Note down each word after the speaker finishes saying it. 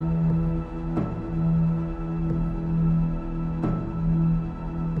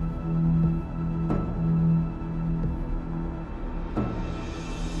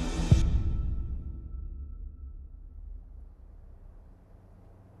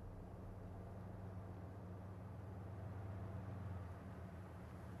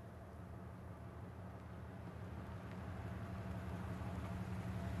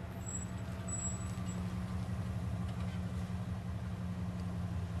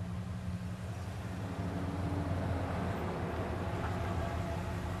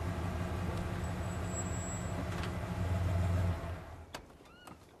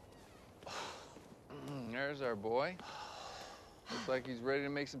There's our boy. Looks like he's ready to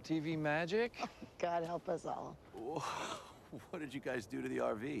make some TV magic. Oh, God help us all. What did you guys do to the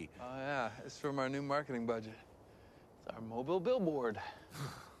RV? Oh, yeah. It's from our new marketing budget. It's our mobile billboard.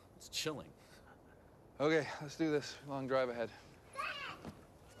 It's chilling. Okay, let's do this. Long drive ahead.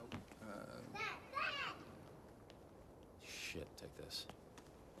 Shit, take this.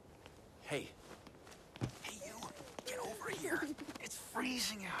 Hey. Hey, you. Get over here. It's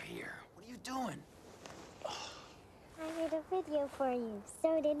freezing out here. What are you doing? I made a video for you.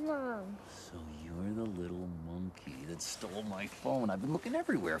 So did Mom. So you're the little monkey that stole my phone. I've been looking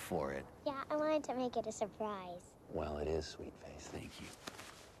everywhere for it. Yeah, I wanted to make it a surprise. Well, it is, sweet face. Thank you.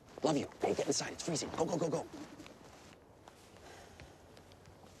 Love you. Hey, get inside. It's freezing. Go, go, go, go.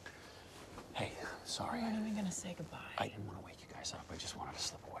 Hey, sorry. When are we gonna say goodbye? I didn't want to wake you guys up. I just wanted to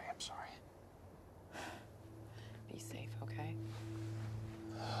slip away. I'm sorry. Be safe, okay?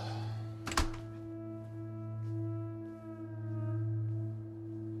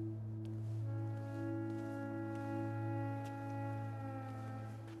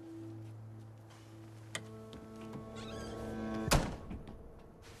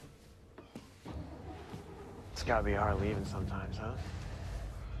 It's gotta be hard leaving sometimes, huh?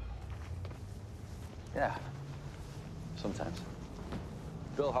 Yeah. Sometimes.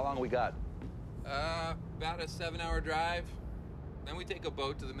 Bill, how long we got? About a 7-hour drive. Then we take a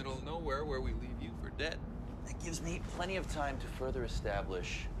boat to the middle of nowhere where we leave you for dead. That gives me plenty of time to further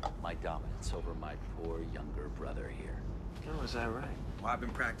establish my dominance over my poor younger brother here. Oh, is that right? Well, I've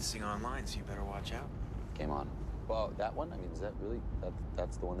been practicing online, so you better watch out. Game on. Well, that one, I mean, is that really,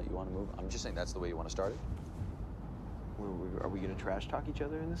 that's the one that you want to move? I'm just saying that's the way you want to start it? Are we gonna trash talk each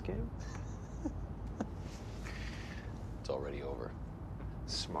other in this game? It's already over.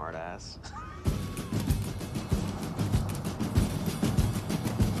 Smart ass.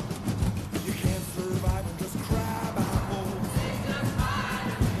 You can't survive on just crab apples.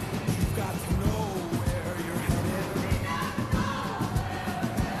 You've got to know where you're headed.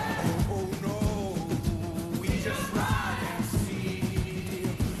 Oh no, we just ride and see.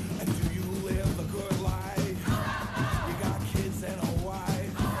 And do you live a good life? You got kids and a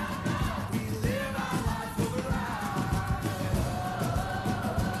wife. We live our life for the ride.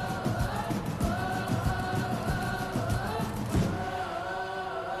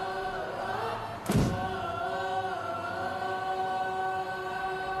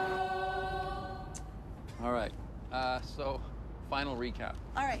 All right. So, final recap.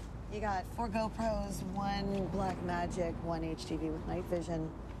 All right, you got 4 GoPros, 1 Black Magic, 1 HTV with night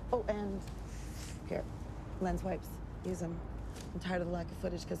vision. Oh, and here, lens wipes. Use them. I'm tired of the lack of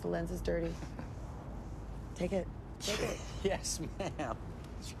footage because the lens is dirty. Take it. Take it. Yes, ma'am.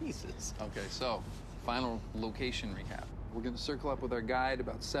 Jesus. Okay, so, final location recap. We're going to circle up with our guide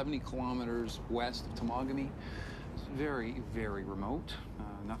about 70 kilometers west of Temagami. It's very, very remote.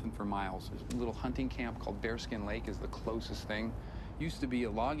 Nothing for miles. There's a little hunting camp called Bearskin Lake is the closest thing. Used to be a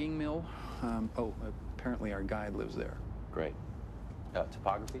logging mill. Apparently our guide lives there. Great.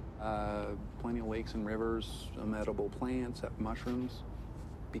 Topography? Plenty of lakes and rivers, some edible plants, mushrooms.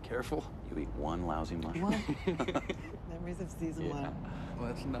 Be careful. You eat one lousy mushroom. What? Memories of season 1.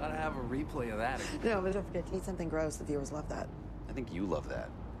 Let's not have a replay of that again. No, but don't forget to eat something gross. The viewers love that. I think you love that.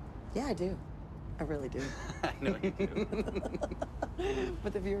 Yeah, I do. I really do. I know you do.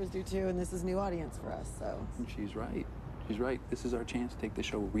 But the viewers do too, and this is new audience for us, so. She's right. She's right. This is our chance to take the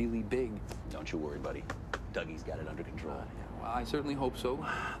show really big. Don't you worry, buddy. Dougie's got it under control. Yeah, well, I certainly hope so.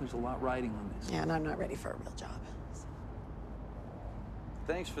 There's a lot riding on this. Yeah, and I'm not ready for a real job. So.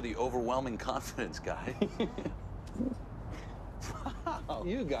 Thanks for the overwhelming confidence, guy. Wow.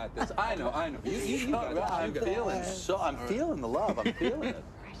 You got this. I know. You got this. I'm feeling I'm feeling the love. I'm feeling it.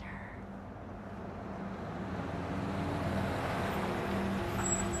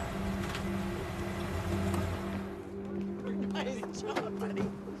 Nice job, buddy.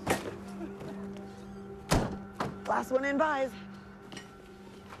 Last one in, buys.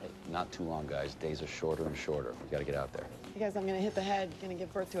 Hey, not too long, guys. Days are shorter and shorter. We gotta get out there. You guys, I'm gonna hit the head. Gonna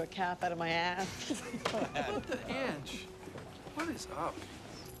give birth to a calf out of my ass. What the inch? What is up?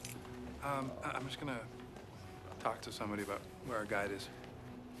 I'm just gonna talk to somebody about where our guide is.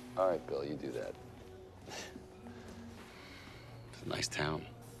 All right, Bill, you do that. It's a nice town.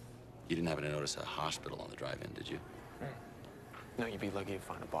 You didn't happen to notice a hospital on the drive-in, did you? No, you'd be lucky to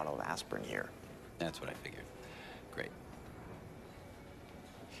find a bottle of aspirin here. That's what I figured. Great.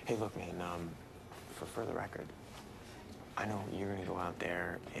 Hey, look, man, for the record, I know you're gonna go out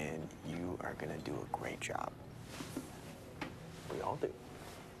there and you are gonna do a great job. We all do.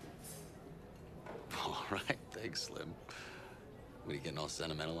 All right, thanks, Slim. What, are you getting all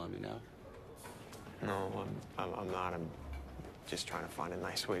sentimental on me now? No, I'm not. I'm just trying to find a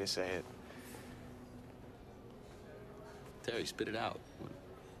nice way to say it. Terry, spit it out.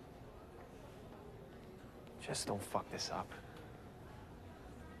 Just don't fuck this up.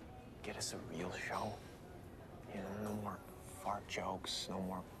 Get us a real show. You know, no more fart jokes, no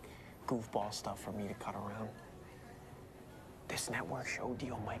more goofball stuff for me to cut around. This network show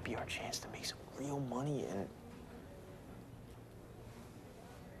deal might be our chance to make some real money, and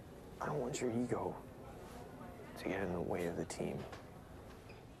I don't want your ego to get in the way of the team.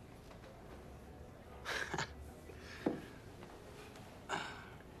 I'm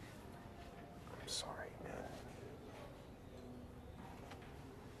sorry, man.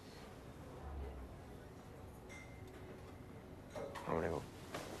 I'm gonna go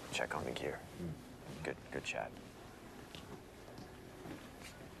check on the gear. Good chat.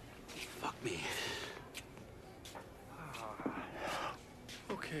 Fuck me.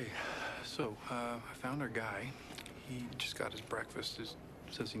 Okay, so I found our guy. He just got his breakfast.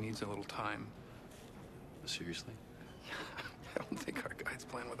 Says he needs a little time. Seriously? I don't think our guide's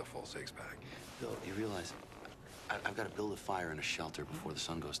playing with a full six-pack. Bill, you realize I've got to build a fire in a shelter before the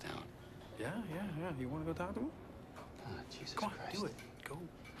sun goes down. Yeah. You want to go talk to him? Oh, Jesus Come on, Christ. do it. Go.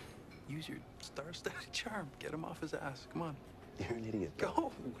 Use your star-studded charm. Get him off his ass. Come on. You're an idiot, Bill.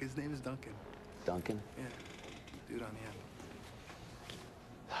 Go. His name is Duncan. Duncan? Yeah. Dude on the end.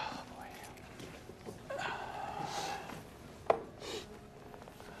 Oh, boy.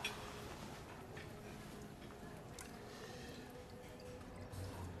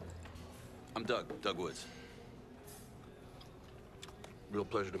 I'm Doug Woods. Real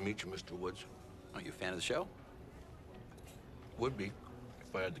pleasure to meet you, Mr. Woods. Are you a fan of the show? Would be,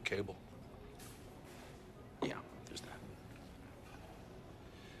 if I had the cable. Yeah, there's that.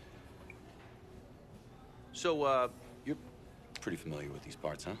 So, you're pretty familiar with these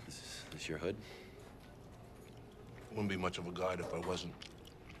parts, huh? This your hood? Wouldn't be much of a guide if I wasn't.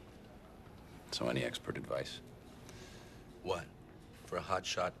 So any expert advice? What? For a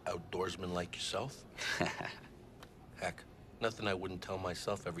hotshot outdoorsman like yourself? Heck, nothing I wouldn't tell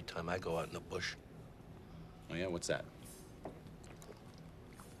myself every time I go out in the bush. Oh, yeah? What's that?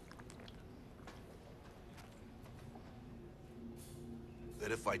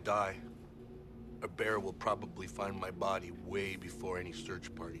 That if I die, a bear will probably find my body way before any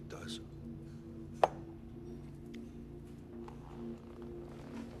search party does.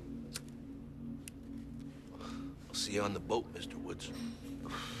 I'll see you on the boat, Mr. Woods.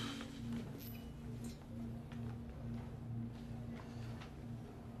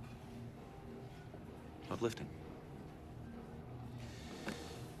 Uplifting.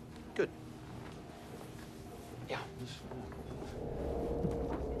 Good. Yeah.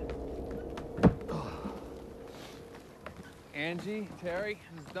 Angie, Terry,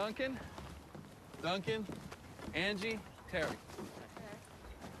 this is Duncan. Duncan, Angie, Terry.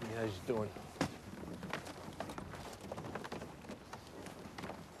 Hey, how's you doing?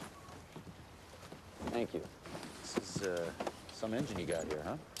 Thank you. This is, some engine you got here,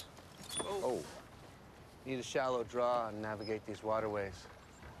 huh? Oh. Need a shallow draw and navigate these waterways.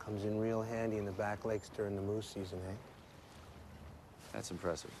 Comes in real handy in the back lakes during the moose season, eh? That's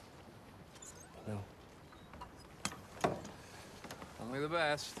impressive. I know. Only the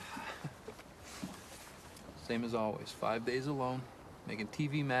best. Same as always. 5 days alone, making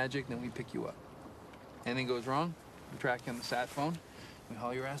TV magic, then we pick you up. Anything goes wrong, we track you on the sat phone, we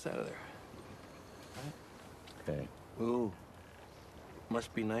haul your ass out of there. Right? Okay. Ooh.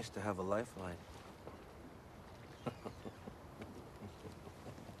 Must be nice to have a lifeline.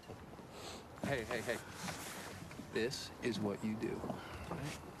 Hey. This is what you do. Right?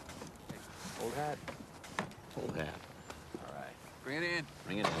 Hey, old hat. Old hat. All right. Bring it in.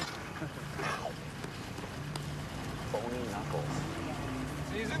 Bring it in. Bony knuckles.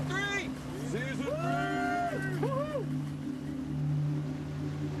 Season 3! Season 3! Woo-hoo!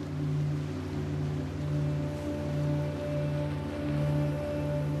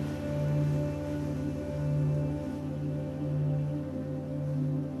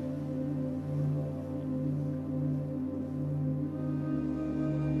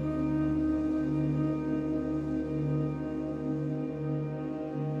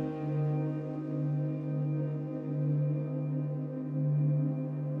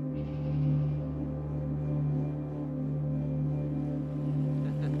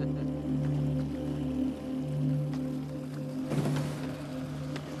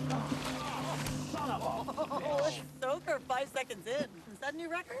 Soaker 5 seconds in. Is that a new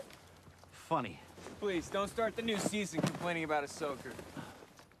record? Funny. Please, don't start the new season complaining about a soaker.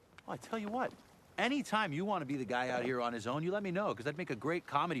 Well, I tell you what, anytime you want to be the guy out here on his own, you let me know, because that'd make a great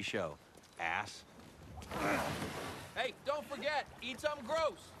comedy show. Ass. Hey, don't forget, eat something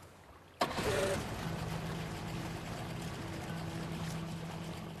gross.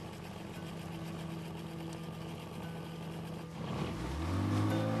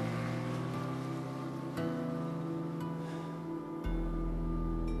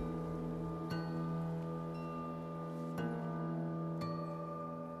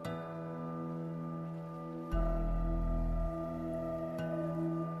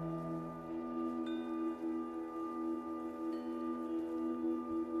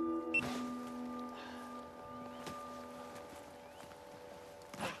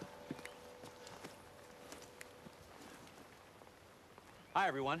 Hi,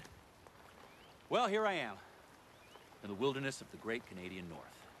 everyone. Well, here I am, in the wilderness of the great Canadian North.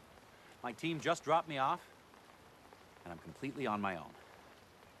 My team just dropped me off, and I'm completely on my own.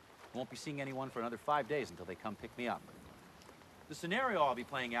 Won't be seeing anyone for another 5 days until they come pick me up. The scenario I'll be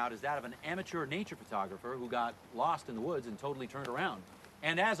playing out is that of an amateur nature photographer who got lost in the woods and totally turned around.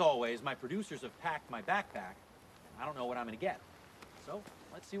 And as always, my producers have packed my backpack. I don't know what I'm gonna get. So,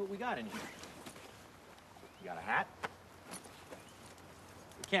 let's see what we got in here. We got a hat.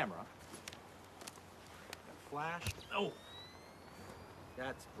 Camera. Got a flash. Oh,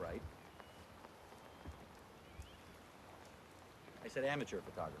 that's bright. I said amateur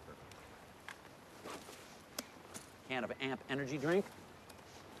photographer. Can of amp energy drink.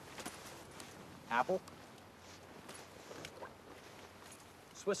 Apple.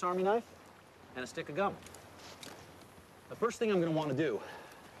 Swiss Army knife. And a stick of gum. The first thing I'm going to want to do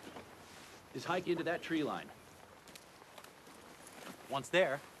is hike into that tree line. Once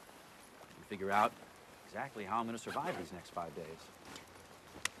there, I can figure out exactly how I'm going to survive these next 5 days.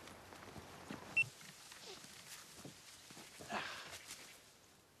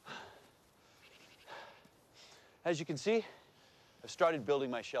 As you can see, I've started building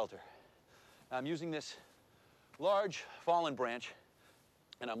my shelter. I'm using this large fallen branch,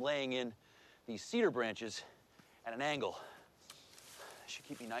 and I'm laying in these cedar branches at an angle. Should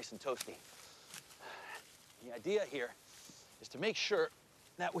keep me nice and toasty. The idea here is to make sure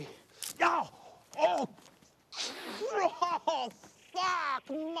that we... Oh! Oh! Oh, fuck,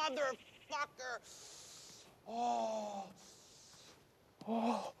 motherfucker! Oh.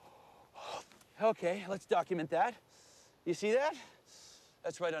 Oh. Okay, let's document that. You see that?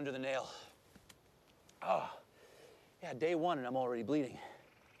 That's right under the nail. Oh. Yeah, day one and I'm already bleeding.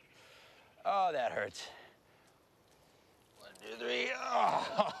 Oh, that hurts. 1, 2, 3.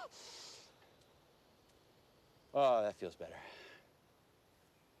 Oh. Oh, that feels better.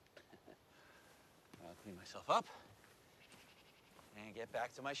 I'll clean myself up and get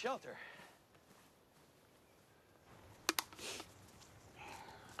back to my shelter.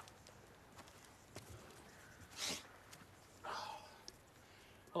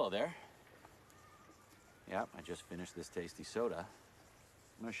 Hello there. Yep, I just finished this tasty soda.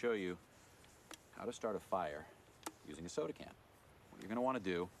 I'm going to show you how to start a fire using a soda can. What you're going to want to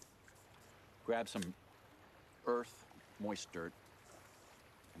do, grab some earth, moist dirt,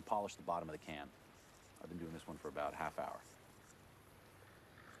 and polish the bottom of the can. I've been doing this one for about a half hour.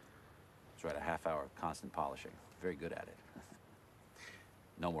 That's right, a half hour of constant polishing. Very good at it.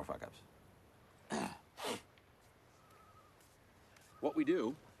 No more fuck-ups. What we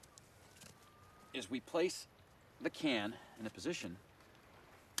do is we place the can in a position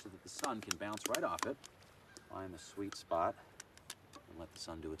so that the sun can bounce right off it, find the sweet spot, and let the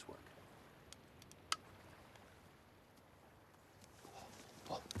sun do its work.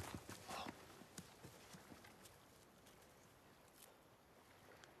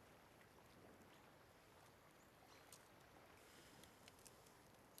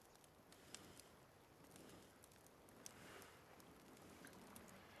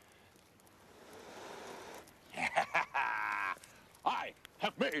 I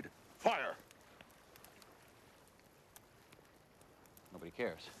have made fire. Nobody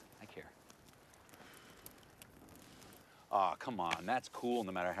cares. I care. Aw, come on. That's cool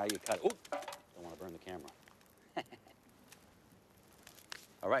no matter how you cut it. Oop! Don't want to burn the camera.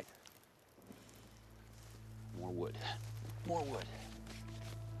 All right. More wood. More wood.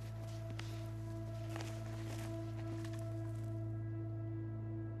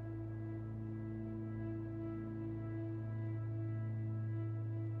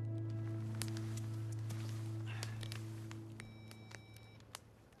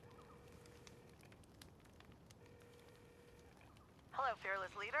 Hello, fearless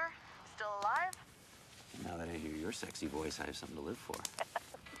leader. Still alive? Now that I hear your sexy voice, I have something to live for.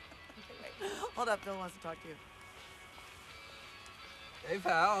 Hold up, Bill wants to talk to you. Hey,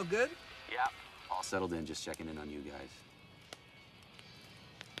 pal, all good? Yeah. All settled in, just checking in on you guys.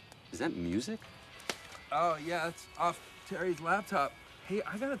 Is that music? Oh, yeah, it's off Terry's laptop. Hey,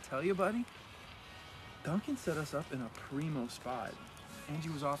 I gotta tell you, buddy, Duncan set us up in a primo spot. Angie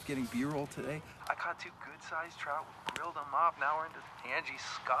was off getting B-roll today. I caught 2 good-sized trout, grilled them up. Now we're into Angie's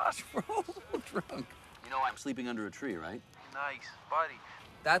scotch, bro. I'm drunk. You know I'm sleeping under a tree, right? Nice, buddy.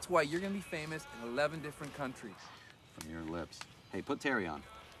 That's why you're gonna be famous in 11 different countries. From your lips. Hey, put Terry on.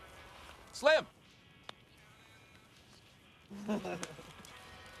 Slim!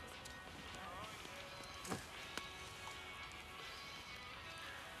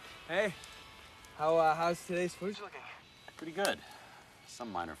 Hey, how's today's footage looking? Pretty good.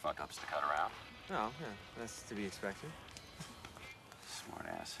 Some minor fuck-ups to cut around. Oh, yeah, that's to be expected. Smart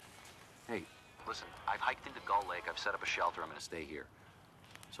ass. Hey, listen, I've hiked into Gull Lake. I've set up a shelter. I'm gonna stay here.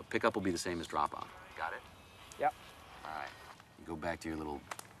 So pickup will be the same as drop-off. Got it? Yep. All right. You go back to your little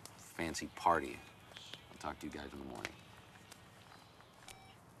fancy party. I'll talk to you guys in the morning.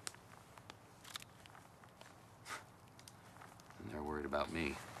 And they're worried about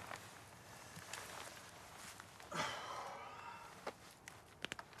me.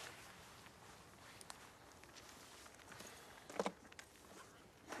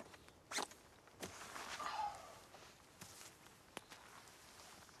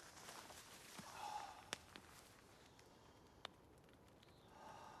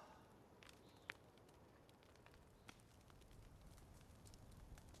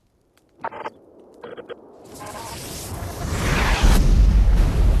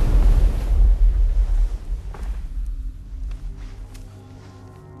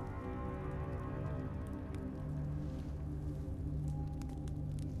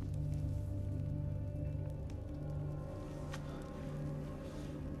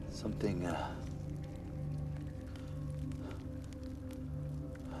 Something,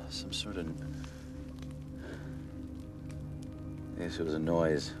 some sort of, I guess it was a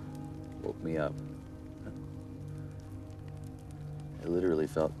noise, woke me up. I literally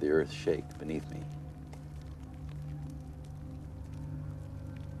felt the earth shake beneath me.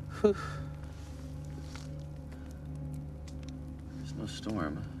 Whew. There's no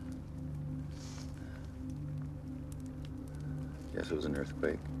storm. Guess it was an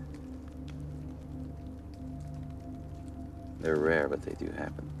earthquake. They're rare, but they do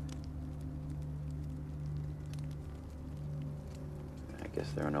happen. I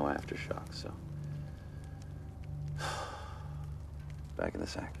guess there are no aftershocks, so. Back in the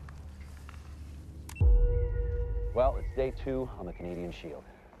sack. Well, it's day 2 on the Canadian Shield.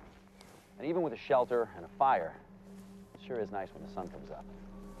 And even with a shelter and a fire, it sure is nice when the sun comes up.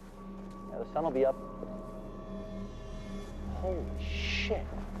 Yeah, the sun will be up. Holy shit.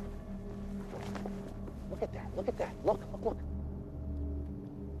 Look at that, look at that. Look, look, look.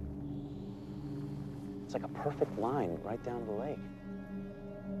 It's like a perfect line right down to the lake.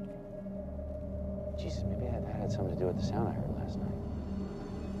 Jesus, maybe that had something to do with the sound I heard last night.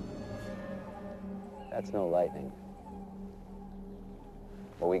 That's no lightning.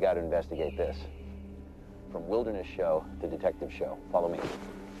 Well, we got to investigate this. From wilderness show to detective show. Follow me.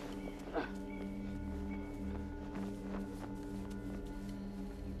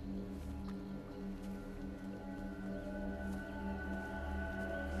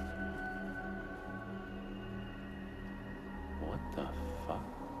 What the fuck?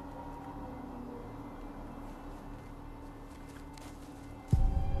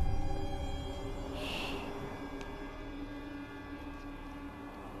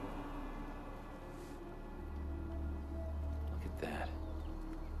 Look at that.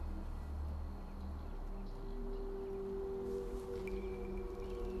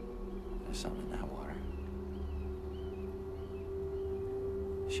 There's something in that water.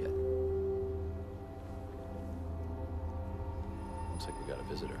 Shit. Looks like we got a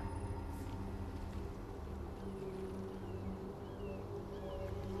visitor.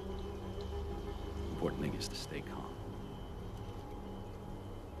 Important thing is to stay calm.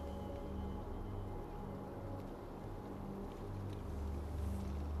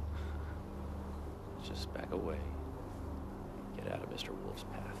 Just back away. Get out of Mr. Wolf's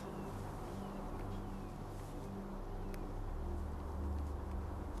path.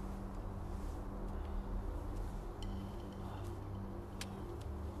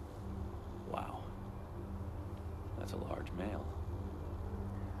 Wow. That's a large male.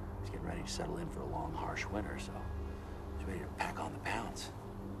 He's getting ready to settle in for a long, harsh winter, so he's ready to pack on the pounds.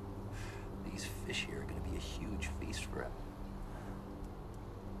 These fish here are gonna be a huge feast for him.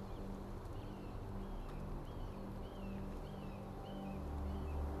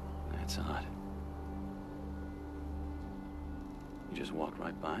 That's odd. You just walked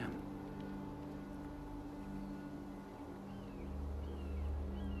right by him.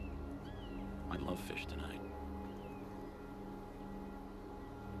 I love fish tonight.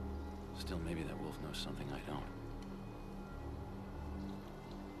 Still, maybe that wolf knows something I don't.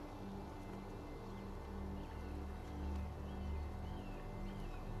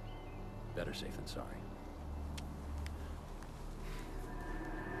 Better safe than sorry.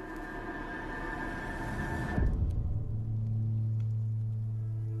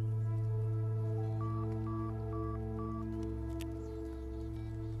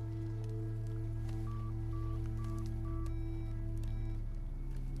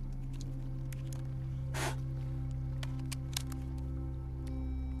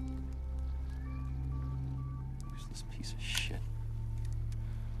 Who's this piece of shit?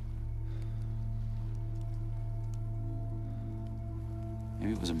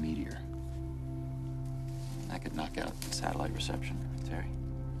 Maybe it was a meteor. That could knock out satellite reception, Terry.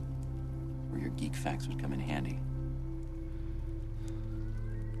 Or your geek facts would come in handy.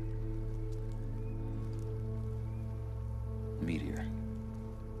 Meteor.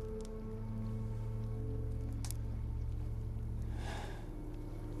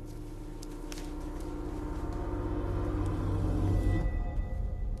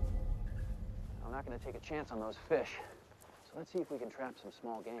 I'm not going to take a chance on those fish. So let's see if we can trap some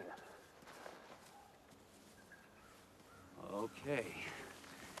small game. Okay,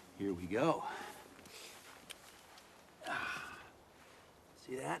 here we go.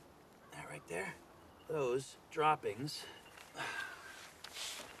 See that? That right there? Those droppings.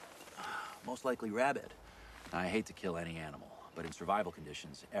 Most likely rabbit. I hate to kill any animal, but in survival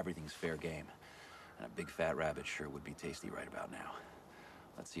conditions, everything's fair game. And a big fat rabbit sure would be tasty right about now.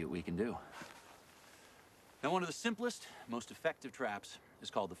 Let's see what we can do. Now, one of the simplest, most effective traps is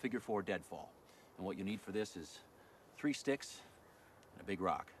called the figure 4 deadfall. And what you need for this is 3 sticks and a big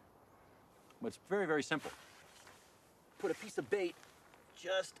rock. But it's very, very simple. Put a piece of bait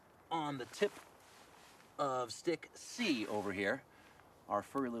just on the tip of stick C over here. Our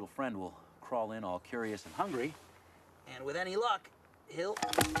furry little friend will crawl in all curious and hungry. And with any luck, he'll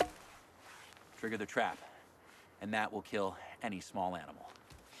trigger the trap. And that will kill any small animal.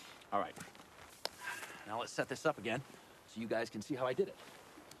 All right. Now let's set this up again so you guys can see how I did it.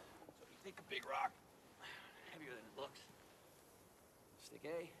 So you take a big rock, heavier than it looks. Stick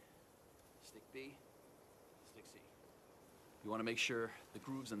A, stick B, stick C. You want to make sure the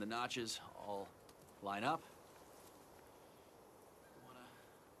grooves and the notches all line up. You want to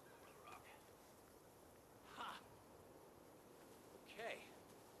rock. Ha! Okay.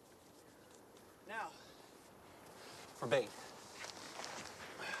 Now, for bait.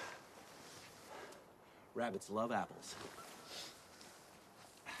 Rabbits love apples.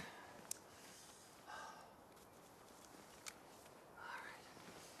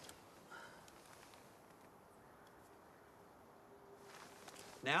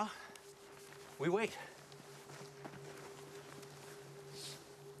 Now, we wait.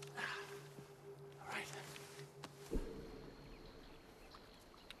 All right.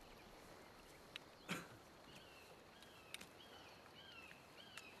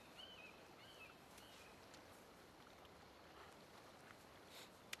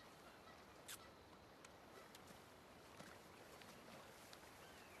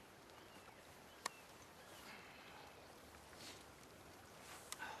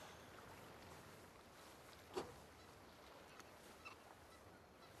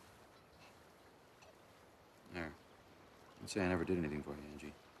 There. I'd say I never did anything for you,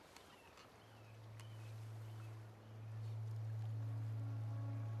 Angie.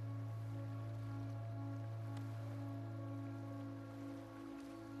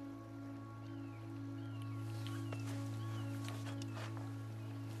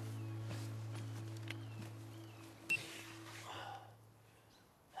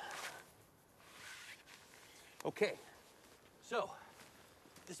 Okay, so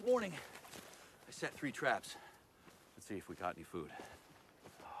this morning I set 3 traps. Let's see if we caught any food.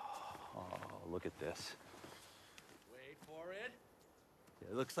 Oh, look at this. Wait for it.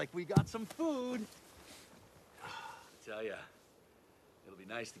 It looks like we got some food. I tell ya, it'll be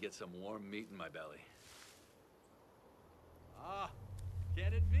nice to get some warm meat in my belly. Ah,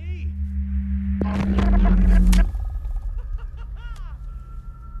 can it be?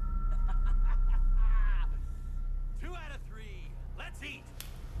 2 out of 3. Let's eat.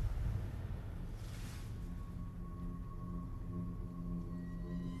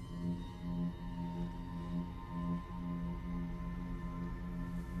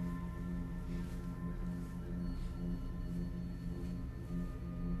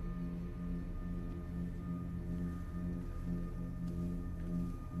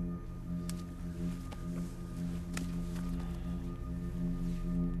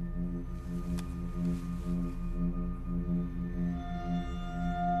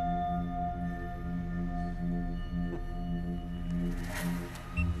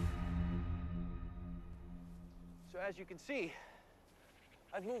 as you can see,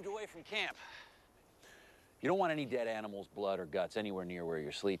 I've moved away from camp. You don't want any dead animals, blood, or guts anywhere near where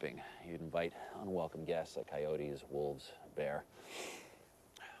you're sleeping. You'd invite unwelcome guests like coyotes, wolves, bear.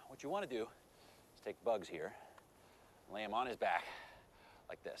 What you want to do is take Bugs here, lay him on his back,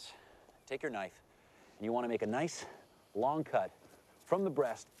 like this. Take your knife, and you want to make a nice, long cut from the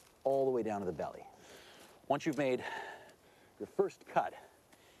breast all the way down to the belly. Once you've made your first cut,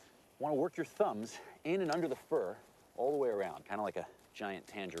 you want to work your thumbs in and under the fur all the way around, kind of like a giant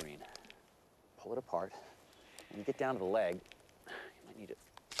tangerine. Pull it apart. When you get down to the leg, you might need to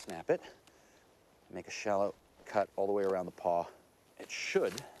snap it. Make a shallow cut all the way around the paw. It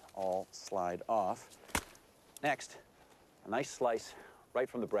should all slide off. Next, a nice slice right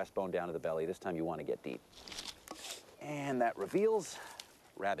from the breastbone down to the belly. This time you want to get deep. And that reveals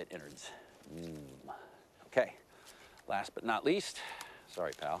rabbit innards. Okay, last but not least,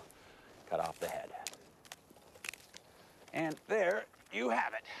 sorry pal, cut off the head. And there you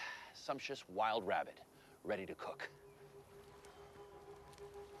have it. Sumptuous wild rabbit, ready to cook.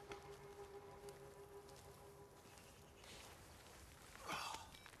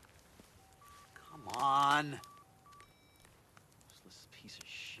 Come on. Useless piece of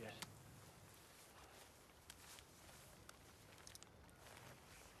shit.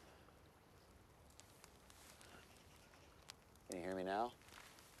 Can you hear me now?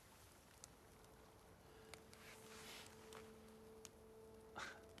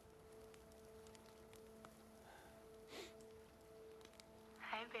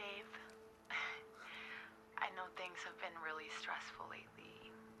 Hi, babe. I know things have been really stressful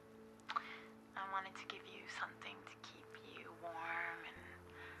lately. I wanted to give you something to keep you warm and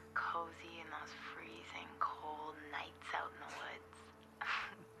cozy in those freezing cold nights out in the woods.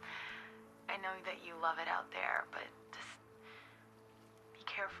 I know that you love it out there, but just be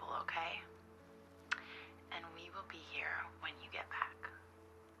careful, okay? And we will be here when you get back.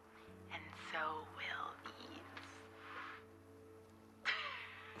 And so will Eve.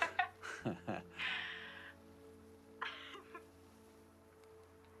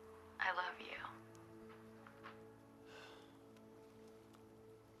 I love you.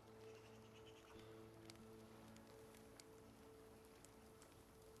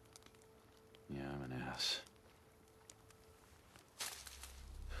 Yeah, I'm an ass.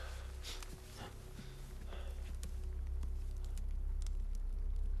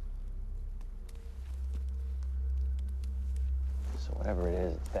 So whatever it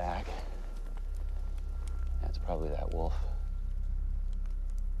is, it's back. That's probably that wolf.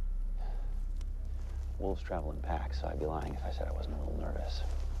 Wolves travel in packs, so I'd be lying if I said I wasn't a little nervous.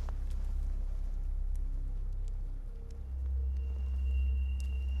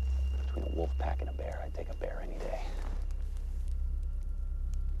 Between a wolf pack and a bear, I'd take a bear any day.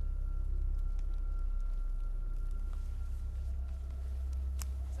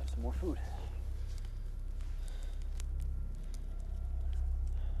 Let's have some more food.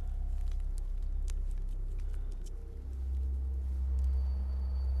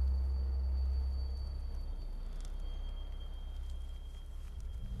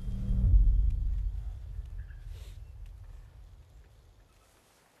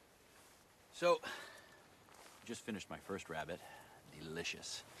 So, just finished my first rabbit.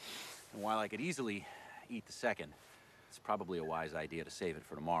 Delicious. And while I could easily eat the second, it's probably a wise idea to save it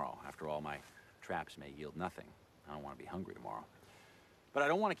for tomorrow. After all, my traps may yield nothing. I don't want to be hungry tomorrow. But I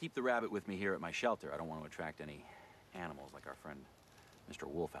don't want to keep the rabbit with me here at my shelter. I don't want to attract any animals like our friend Mr.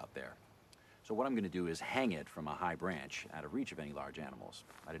 Wolf out there. So what I'm going to do is hang it from a high branch out of reach of any large animals.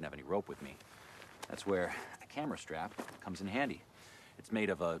 I didn't have any rope with me. That's where a camera strap comes in handy. It's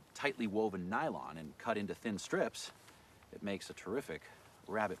made of a tightly woven nylon and cut into thin strips. It makes a terrific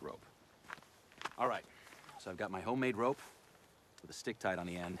rabbit rope. All right, so I've got my homemade rope with a stick tied on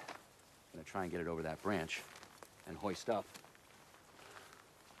the end. I'm gonna try and get it over that branch and hoist up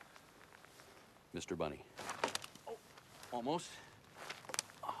Mr. Bunny. Oh, almost.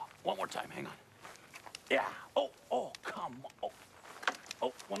 One more time, hang on. Yeah, oh, come on.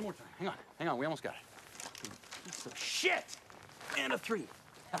 Oh, one more time, hang on, we almost got it. So, shit! And a 3.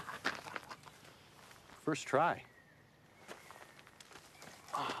 First try.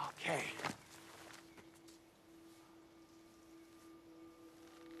 Okay.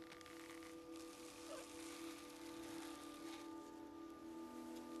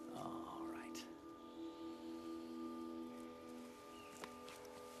 All right.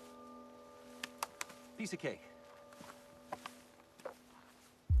 Piece of cake.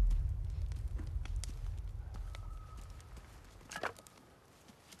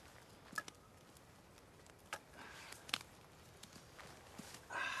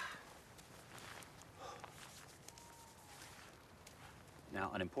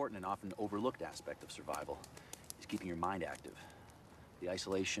 unimportant and often overlooked aspect of survival is keeping your mind active. The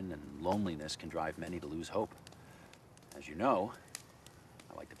isolation and loneliness can drive many to lose hope. As you know,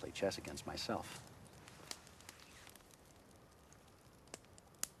 I like to play chess against myself.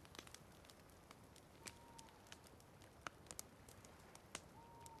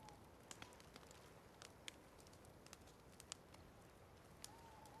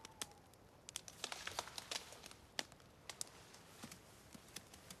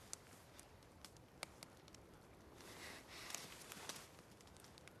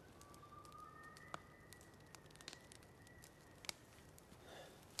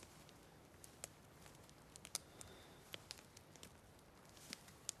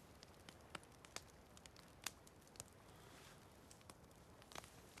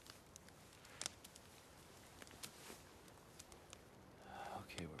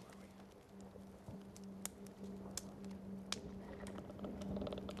 Okay, where were we?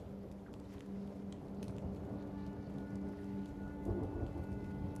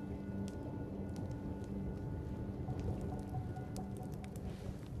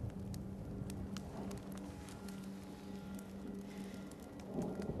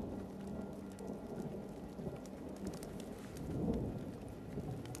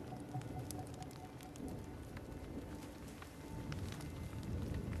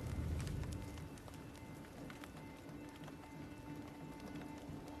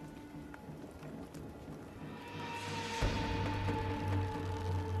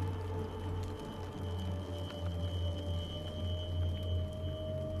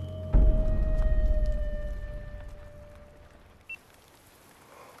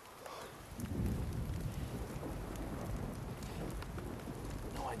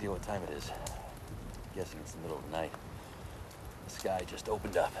 No idea what time it is. I'm guessing it's the middle of the night. The sky just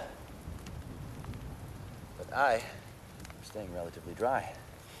opened up. But I am staying relatively dry.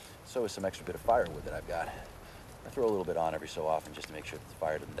 So is some extra bit of firewood that I've got. I throw a little bit on every so often just to make sure that the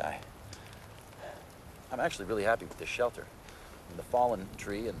fire doesn't die. I'm actually really happy with this shelter. And the fallen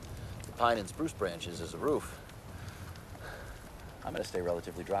tree and the pine and spruce branches as a roof. I'm gonna stay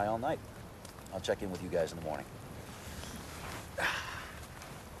relatively dry all night. I'll check in with you guys in the morning.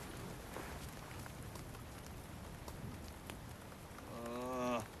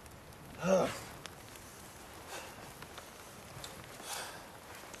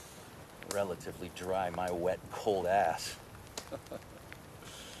 Relatively dry, my wet, cold ass.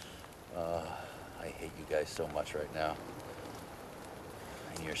 I hate you guys so much right now.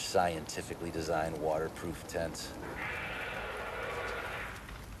 And your scientifically designed waterproof tents.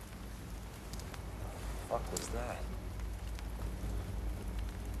 What the fuck was that?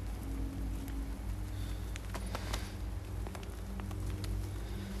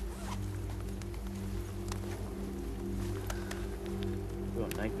 We're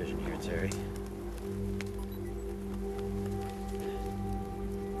going night vision here, Terry.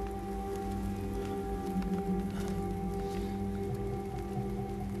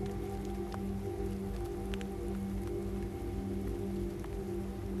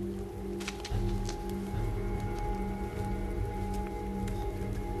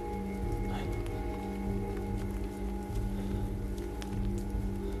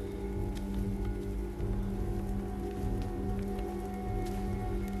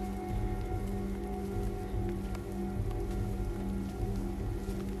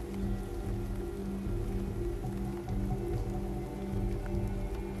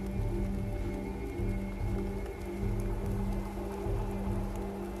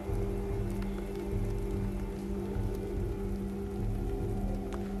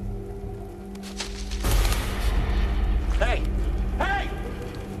 Hey! Hey!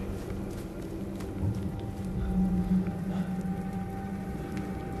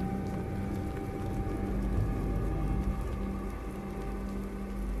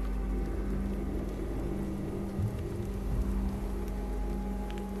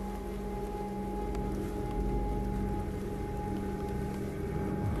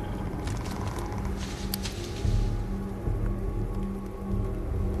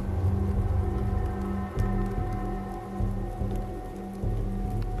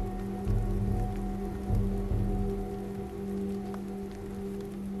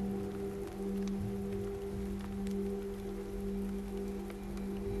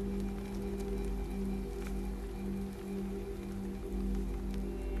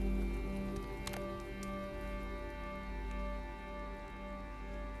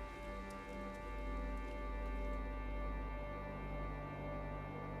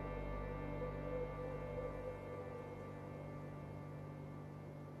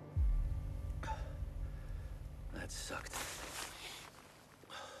 That sucked.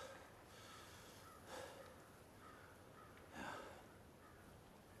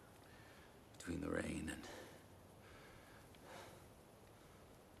 between the rain and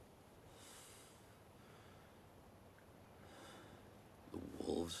the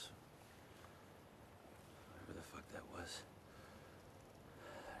wolves. Whatever the fuck that was.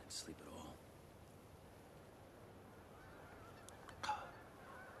 I didn't sleep at all.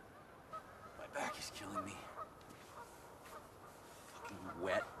 My back is killing me. Fucking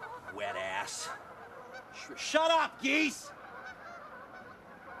wet ass. Shut up, geese!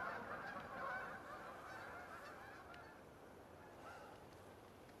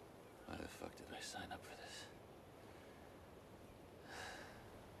 Why the fuck did I sign up for this?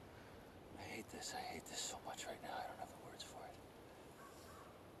 I hate this so much right now. I don't have the words for it.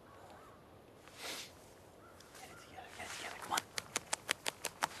 Get it together, come on.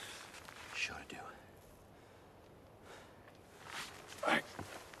 Show to do. All right.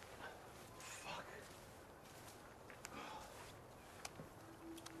 Fuck.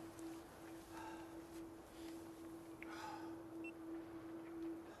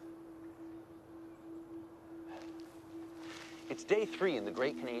 It's day 3 in the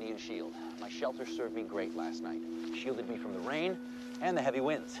Great Canadian Shield. My shelter served me great last night. Shielded me from the rain and the heavy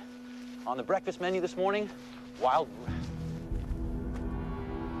winds. On the breakfast menu this morning, wild...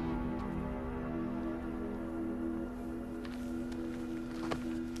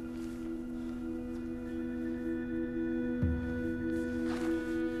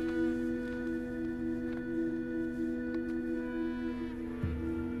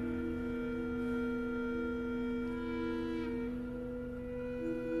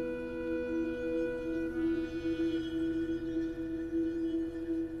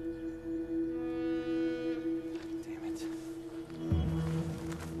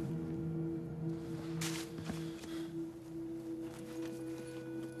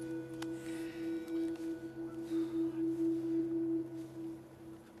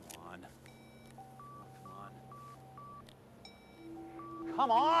 Come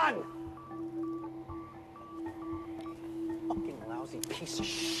on! Fucking lousy piece of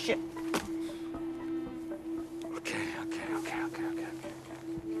shit. Okay.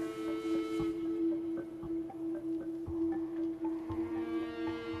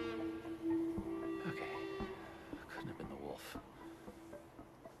 Couldn't have been the wolf.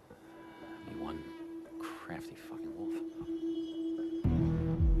 Only one crafty fucking wolf.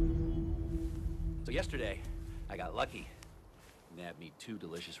 So yesterday, I got lucky. Nabbed me 2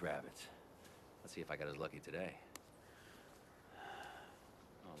 delicious rabbits. Let's see if I got as lucky today.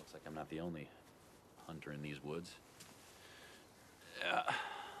 Oh, looks like I'm not the only hunter in these woods. Yeah,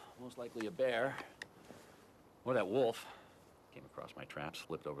 most likely a bear. Or that wolf. Came across my trap,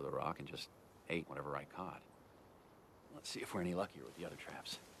 slipped over the rock, and just ate whatever I caught. Let's see if we're any luckier with the other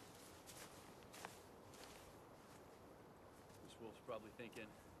traps. This wolf's probably thinking,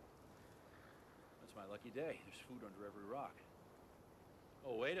 that's my lucky day. There's food under every rock.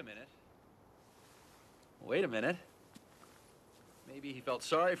 Oh, wait a minute. Wait a minute. Maybe he felt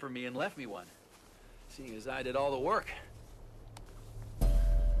sorry for me and left me one, seeing as I did all the work.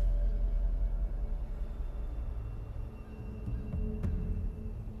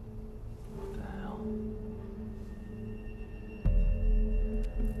 What the hell?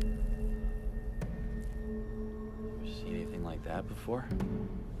 Ever seen anything like that before?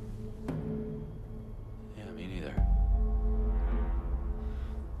 Yeah, me neither.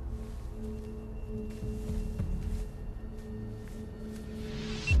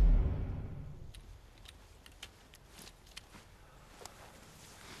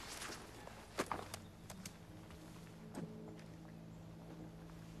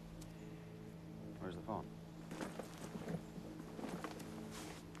 Where's the phone?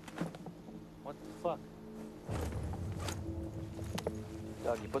 What the fuck?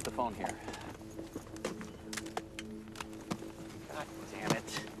 Doug, you put the phone here. God damn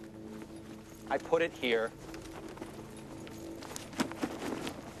it. I put it here.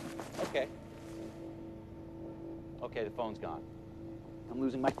 Okay. Okay, the phone's gone. I'm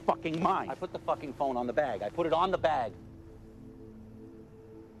losing my fucking mind. I put the fucking phone on the bag. I put it on the bag.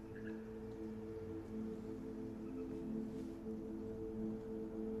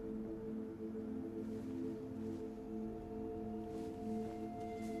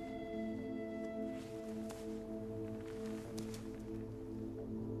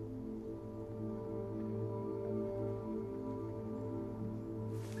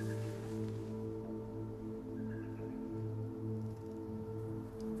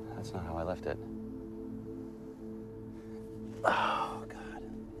 That's not how I left it. Oh, God.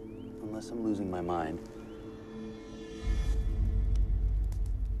 Unless I'm losing my mind.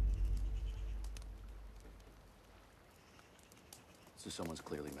 So someone's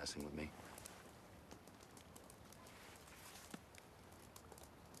clearly messing with me.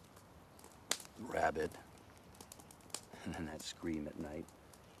 rabbit. And then that scream at night.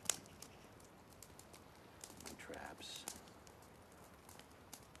 My traps.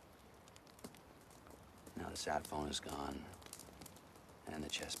 Now the sat phone is gone, and the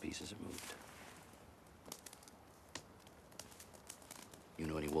chess pieces have moved. You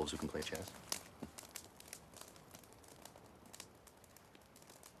know any wolves who can play chess?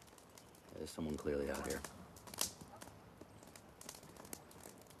 There's someone clearly out here.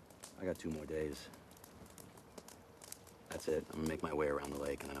 I got 2 more days. That's it. I'm gonna make my way around the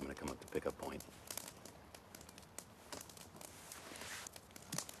lake, and then I'm gonna come up to pickup point.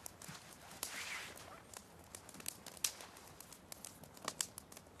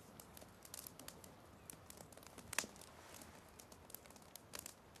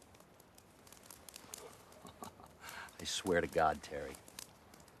 I swear to God, Terry.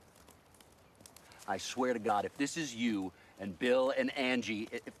 I swear to God, if this is you and Bill and Angie,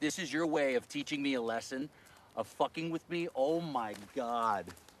 if this is your way of teaching me a lesson, of fucking with me, oh my God.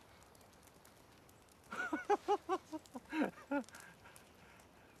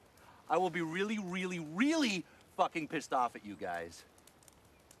 I will be really, really, really fucking pissed off at you guys.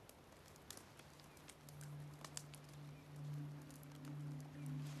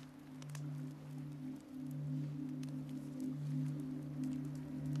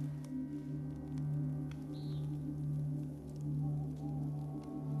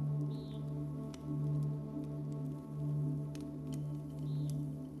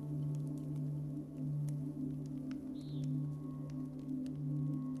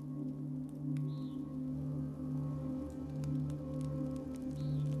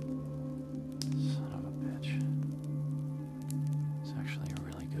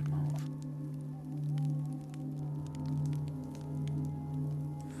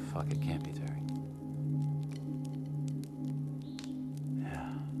 Fuck, it can't be Terry.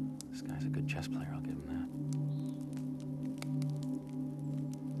 Yeah, this guy's a good chess player, I'll give him that.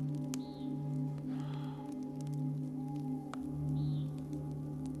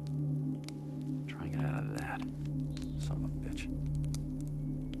 Try and get out of that. Son of a bitch.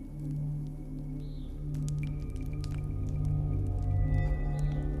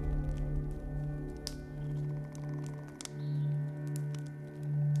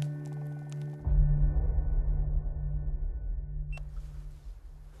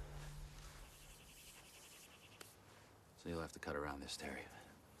 So you'll have to cut around this, Terry.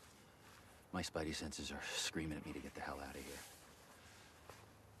 My spidey senses are screaming at me to get the hell out of here.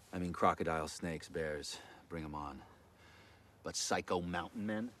 I mean, crocodiles, snakes, bears, bring them on. But psycho mountain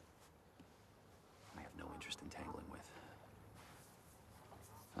men, I have no interest in tangling with.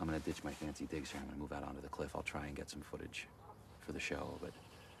 I'm gonna ditch my fancy digs here. I'm gonna move out onto the cliff. I'll try and get some footage for the show, but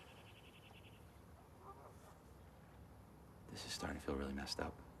this is starting to feel really messed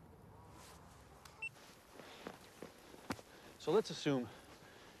up. So let's assume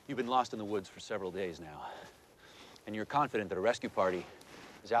you've been lost in the woods for several days now, and you're confident that a rescue party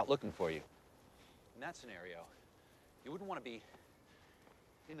is out looking for you. In that scenario, you wouldn't want to be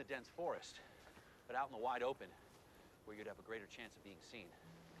in the dense forest, but out in the wide open, where you'd have a greater chance of being seen.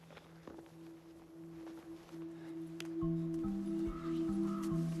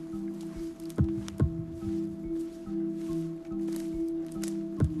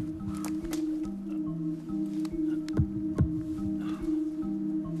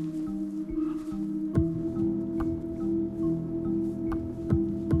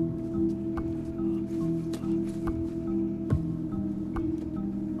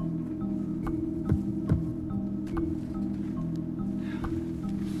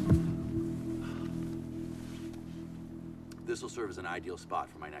 This will serve as an ideal spot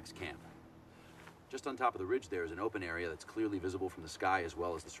for my next camp. Just on top of the ridge there is an open area that's clearly visible from the sky as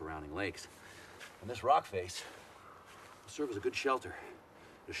well as the surrounding lakes. And this rock face will serve as a good shelter.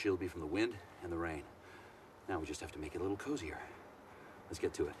 It'll shield me from the wind and the rain. Now we just have to make it a little cozier. Let's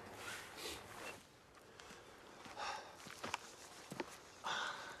get to it.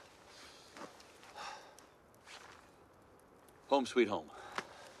 Home sweet home.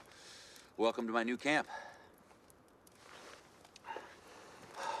 Welcome to my new camp.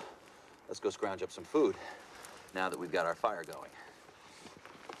 Let's go scrounge up some food now that we've got our fire going.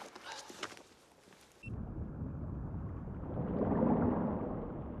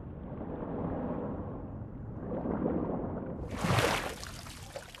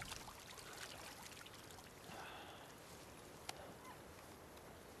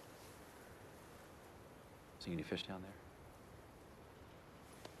 See any fish down there?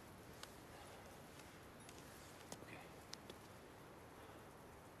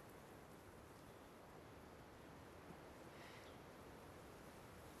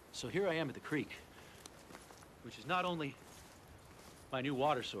 So here I am at the creek, which is not only my new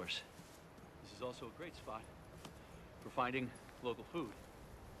water source, this is also a great spot for finding local food.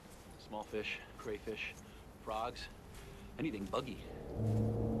 Small fish, crayfish, frogs, anything buggy.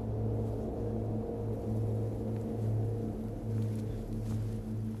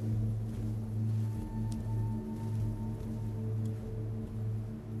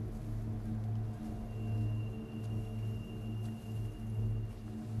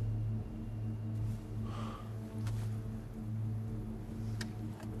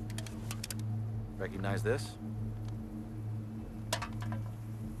 Recognize this?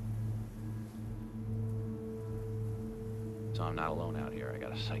 So I'm not alone out here. I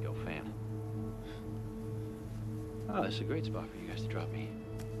got a psycho fan. Oh, this is a great spot for you guys to drop me.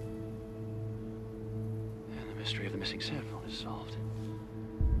 And the mystery of the missing sand phone is solved.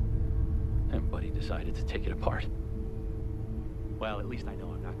 And Buddy decided to take it apart. Well, at least I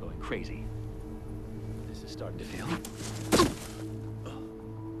know I'm not going crazy. This is starting to feel...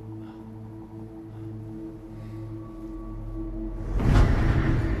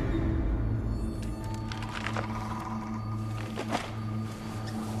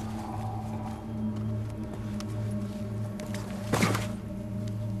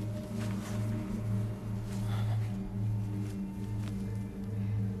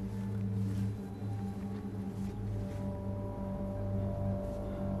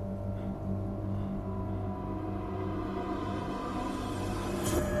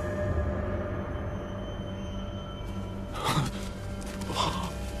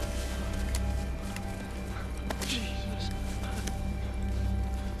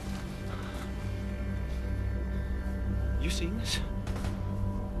 You seeing this?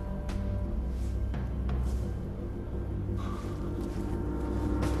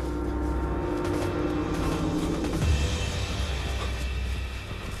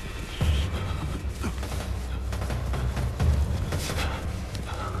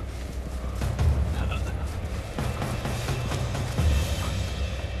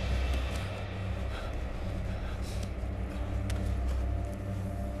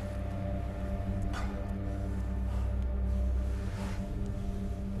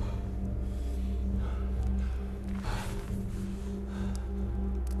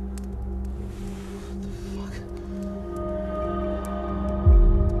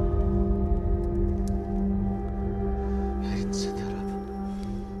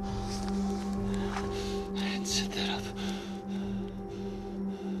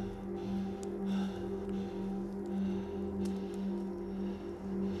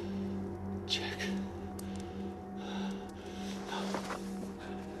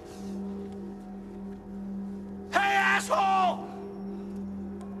 Asshole!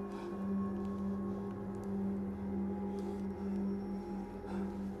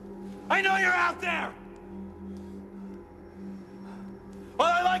 I know you're out there!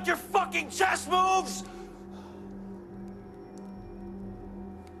 Well, I like your fucking chess moves!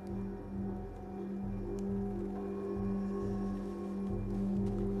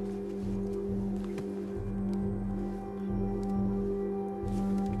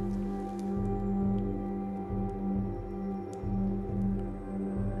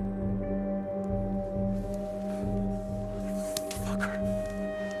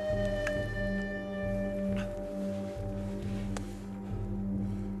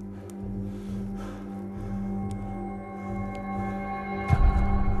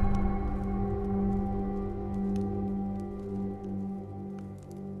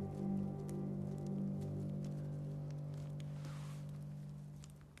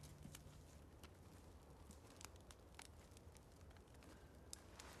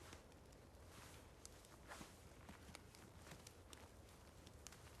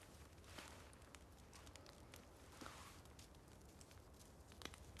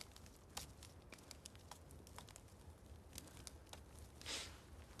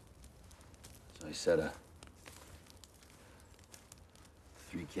 So I set a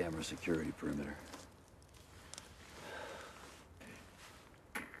 3-camera security perimeter.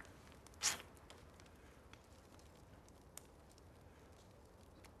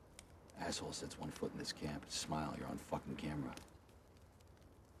 Asshole sets 1 foot in this camp. Smile, you're on fucking camera.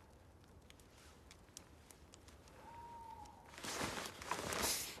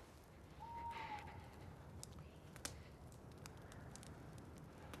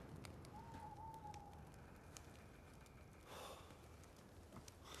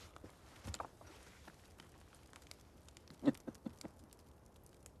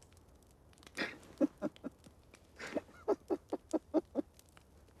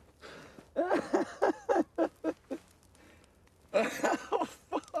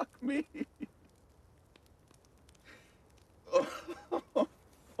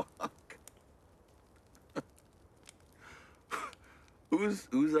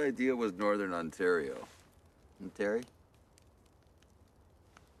 Whose idea was Northern Ontario? Terry?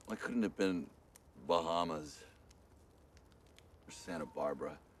 Why couldn't it have been Bahamas or Santa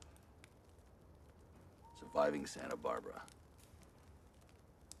Barbara? Surviving Santa Barbara.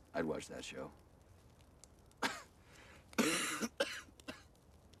 I'd watch that show. I'm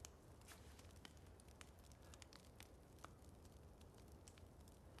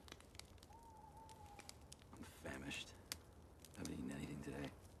famished. Haven't eaten anything today.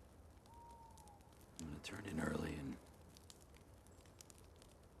 I'm gonna turn in early and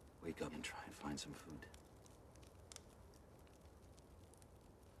wake up and try and find some food.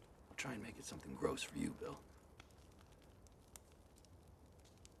 I'll try and make it something gross for you, Bill.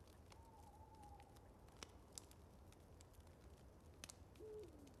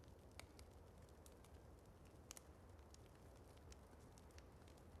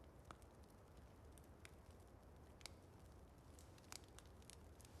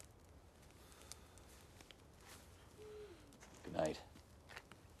 Good night.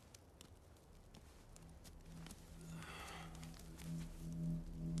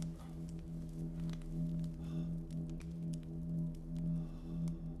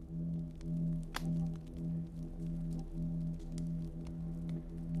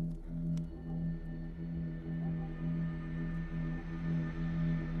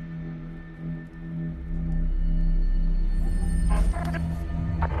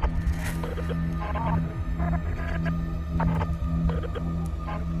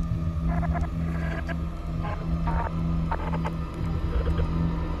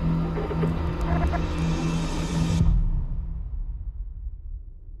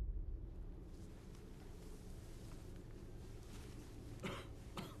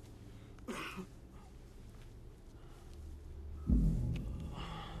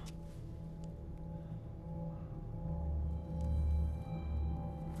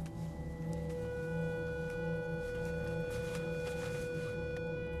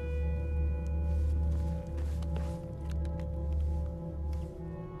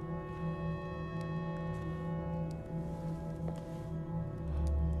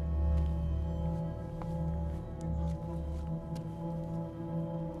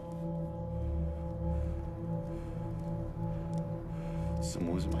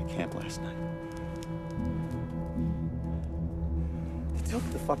 Someone was in my camp last night. They took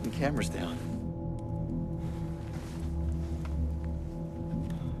the fucking cameras down.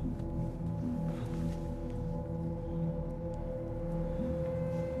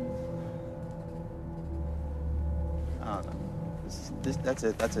 Oh, no. That's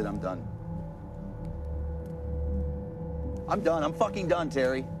it, I'm done. I'm fucking done,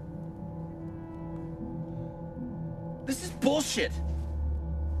 Terry. This is bullshit.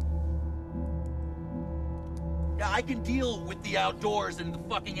 Yeah, I can deal with the outdoors and the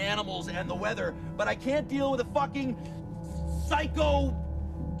fucking animals and the weather, but I can't deal with a fucking psycho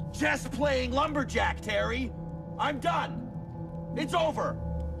chess-playing lumberjack, Terry. I'm done. It's over.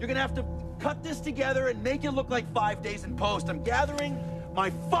 You're gonna have to cut this together and make it look like 5 days in post. I'm gathering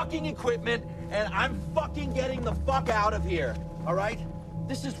my fucking equipment and I'm fucking getting the fuck out of here, all right?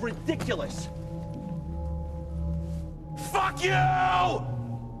 This is ridiculous. Fuck you!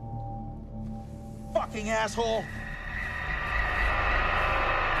 Fucking asshole!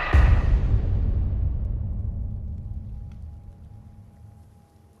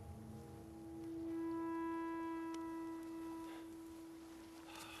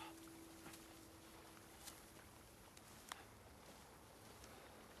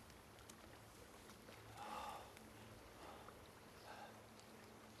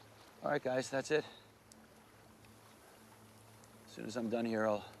 All right, guys, that's it. As soon as I'm done here,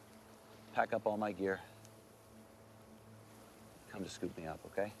 I'll pack up all my gear. Come to scoop me up,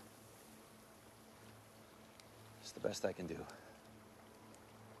 okay? It's the best I can do.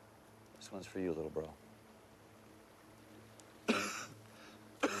 This one's for you, little bro.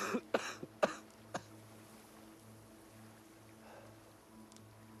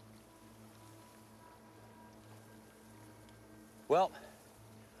 Well,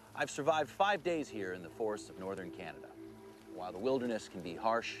 I've survived 5 days here in the forests of northern Canada. While the wilderness can be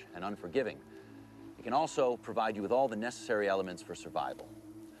harsh and unforgiving, it can also provide you with all the necessary elements for survival.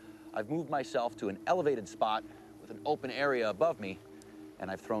 I've moved myself to an elevated spot with an open area above me, and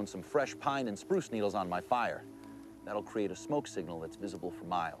I've thrown some fresh pine and spruce needles on my fire. That'll create a smoke signal that's visible for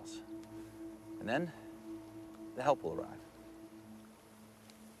miles. And then, the help will arrive.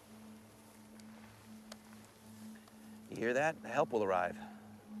 You hear that? The help will arrive.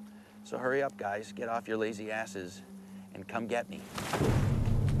 So hurry up, guys. Get off your lazy asses and come get me.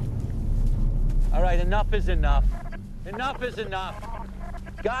 All right, enough is enough. Enough is enough.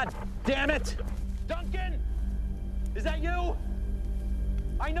 God damn it! Duncan! Is that you?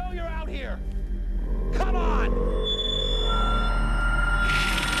 I know you're out here! Come on!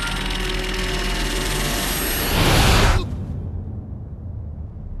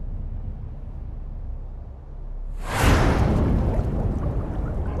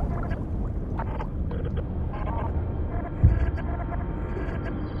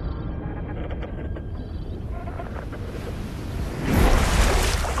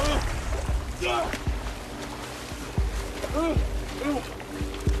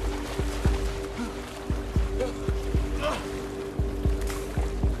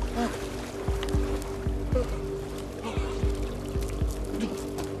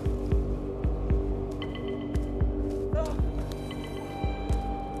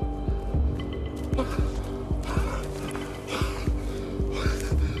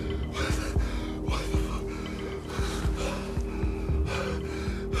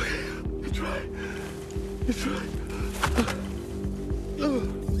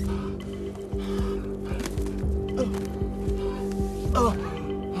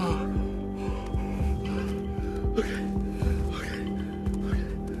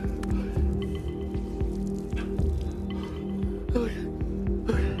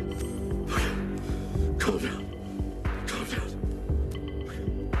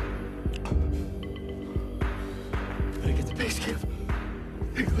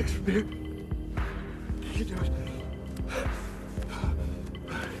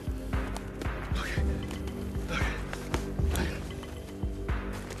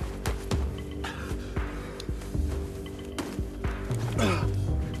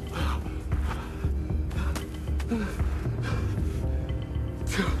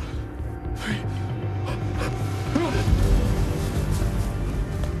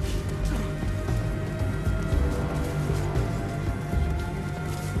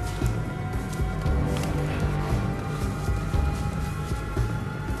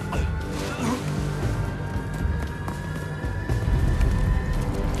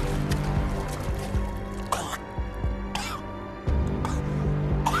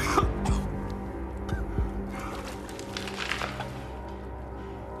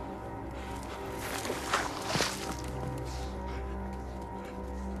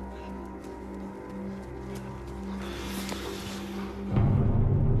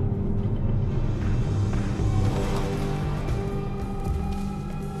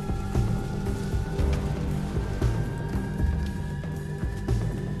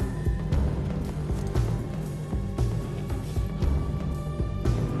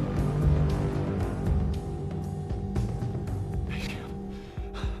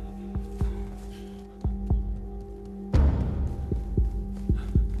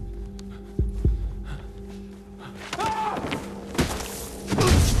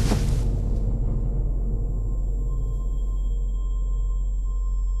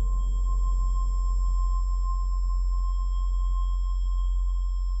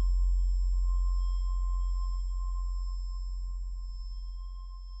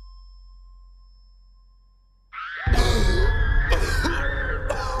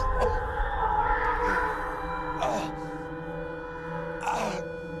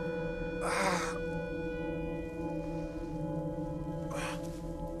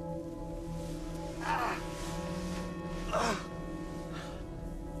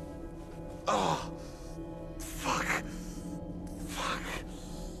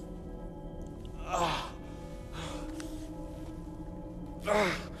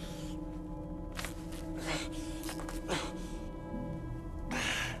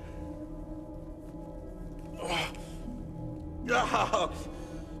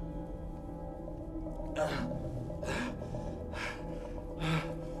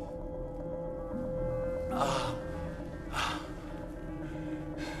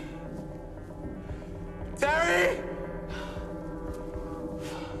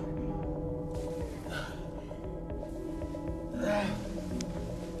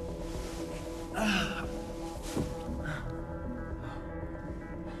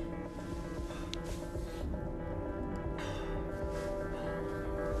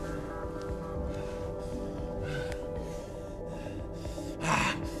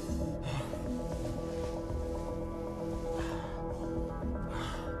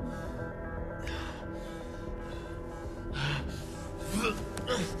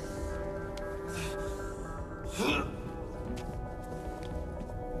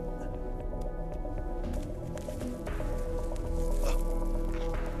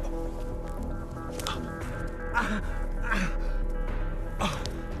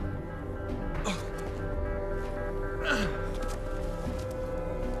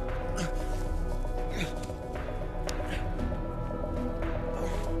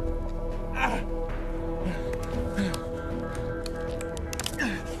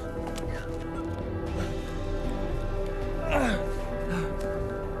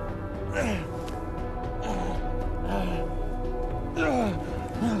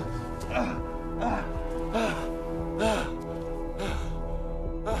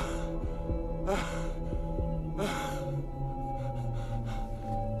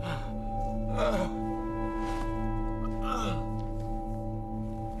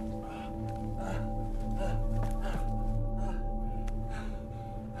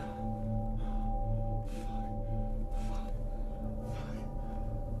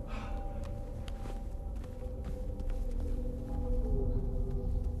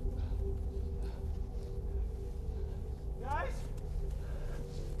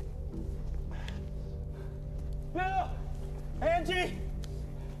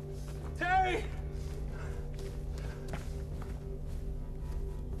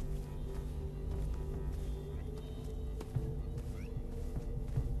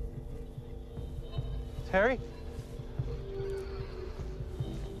 Terry?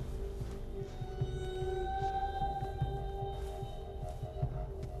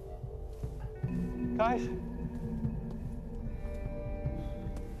 Guys?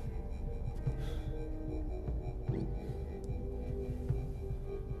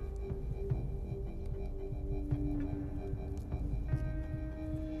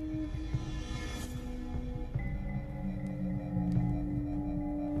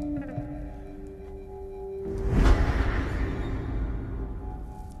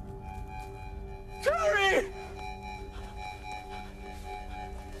 Terry!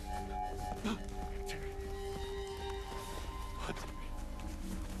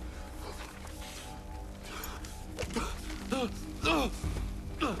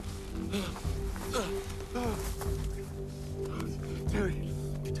 Terry.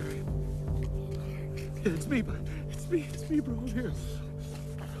 Terry. It's me, bud. It's me, bro. I'm here.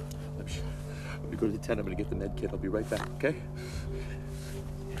 Let me go to the tent. I'm gonna get the med kit. I'll be right back, okay?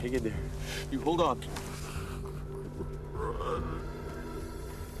 Hang in there. You hold on.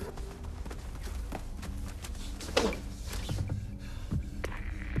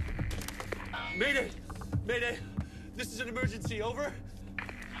 Mayday! Mayday! This is an emergency, over.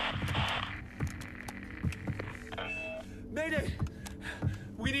 Mayday!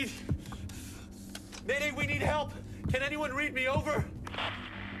 Mayday, we need help! Can anyone read me, over?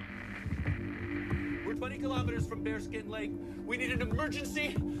 We're 20 kilometers from Bearskin Lake. We need an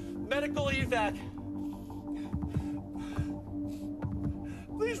emergency medical evac.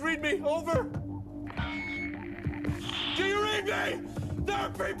 Please read me, over! Do you read me? There are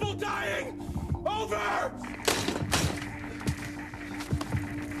people dying! Over!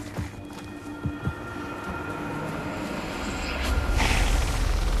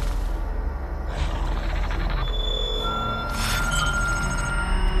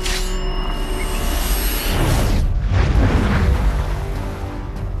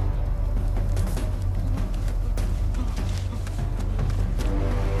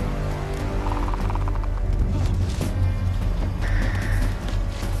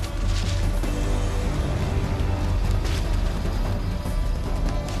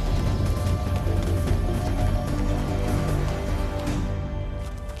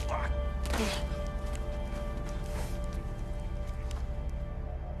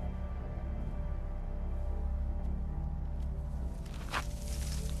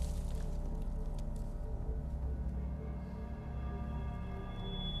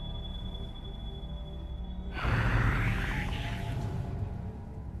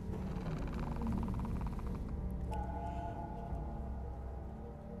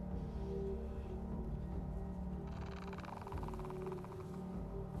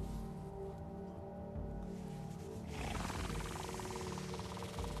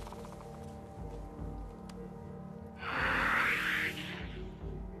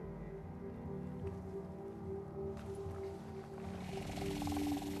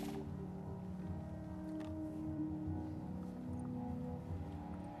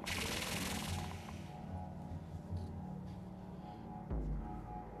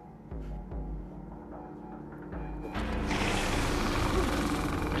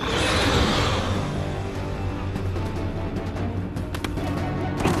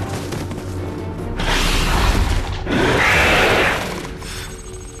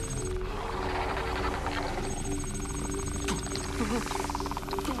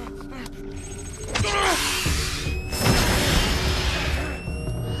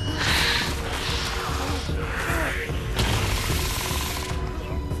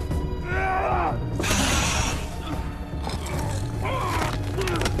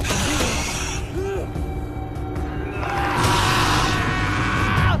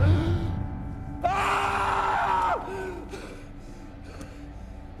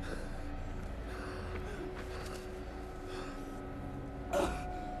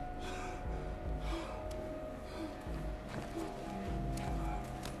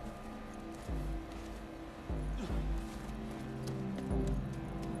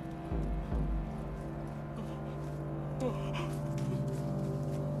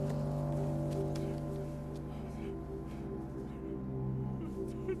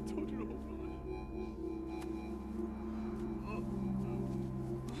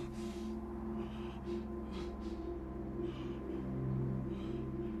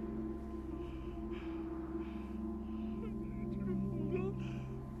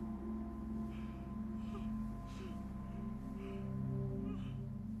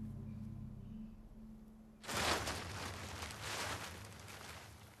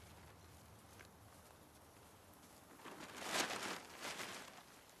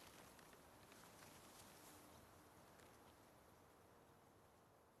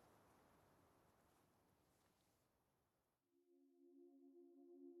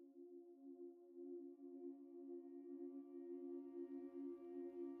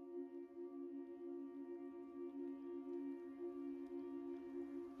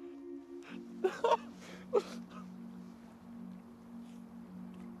 I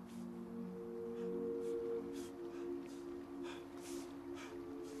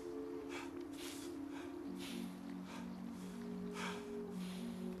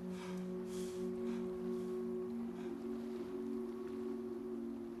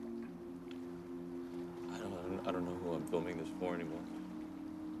don't know who I'm filming this for anymore.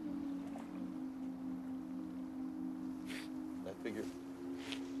 I figured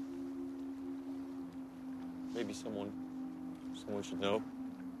maybe someone should know.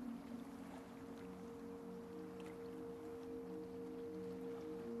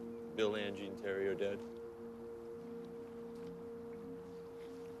 Bill, Angie, and Terry are dead.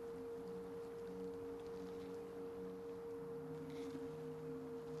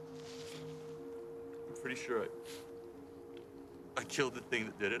 I'm pretty sure I killed the thing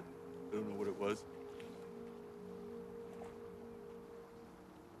that did it. I don't know what it was.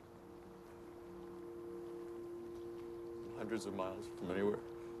 Hundreds of miles from anywhere.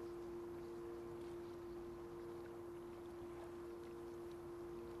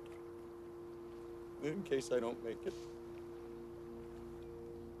 In case I don't make it.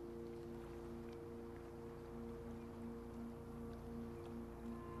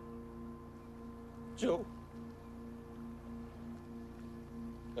 Joe.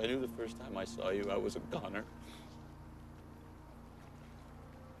 I knew the first time I saw you, I was a goner.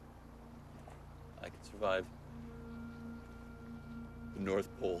 I could survive the North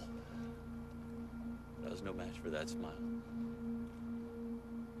Pole. But I was no match for that smile.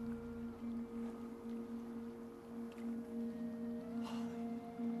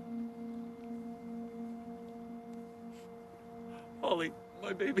 Holly,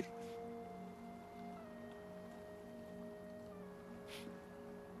 my baby.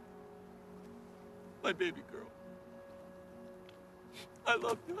 My baby girl. I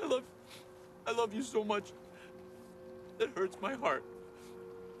love you so much. It hurts my heart.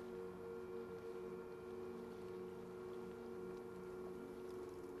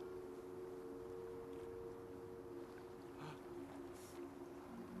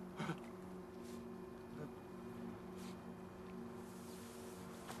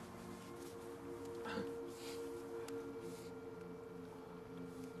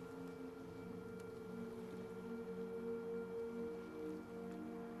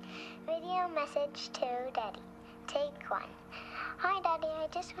 Video message to Daddy. Take 1. Hi, Daddy. I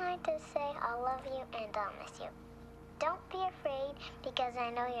just wanted to say I love you and I'll miss you. Don't be afraid because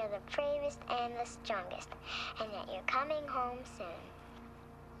I know you're the bravest and the strongest and that you're coming home soon.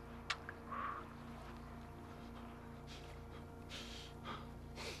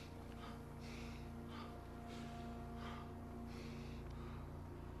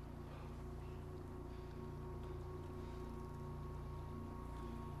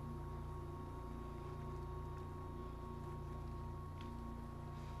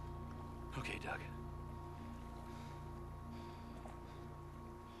 Okay, Doug.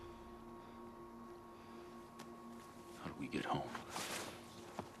 How do we get home?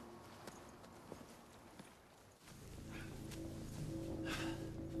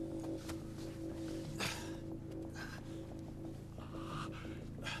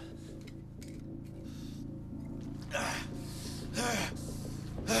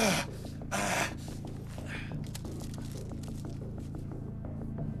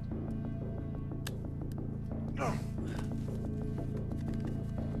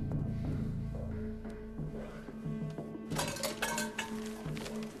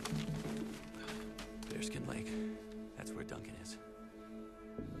 Bearskin Lake. That's where Duncan is.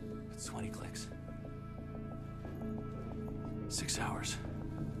 It's 20 clicks. 6 hours.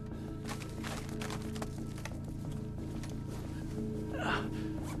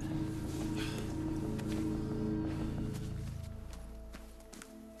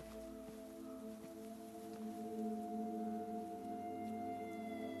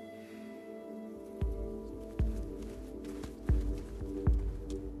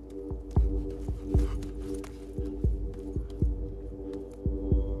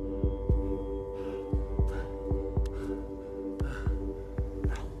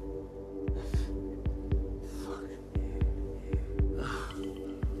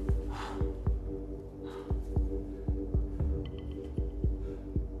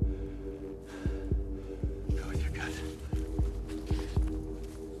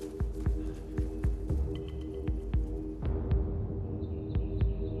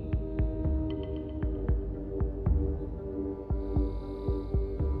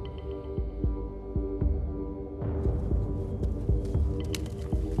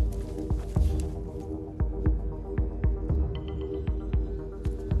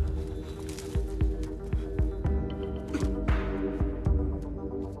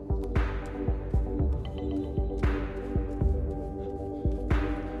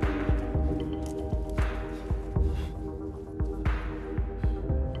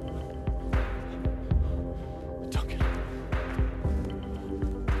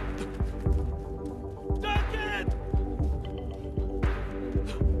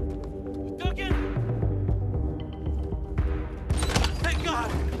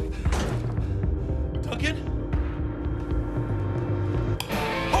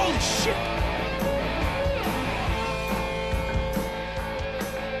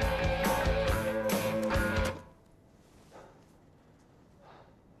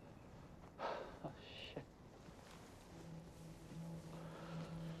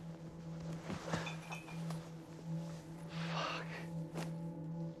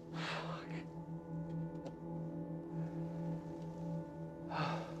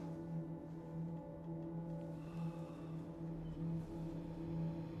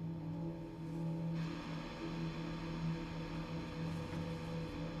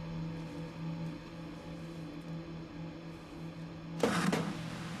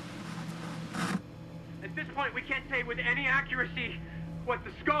 point, we can't say with any accuracy what the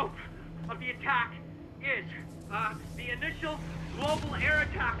scope of the attack is. The initial global air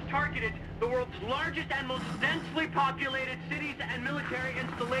attacks targeted the world's largest and most densely populated cities and military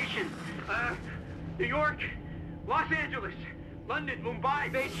installations. New York, Los Angeles, London,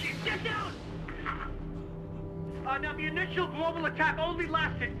 Mumbai, Beijing. Get down! Now, the initial global attack only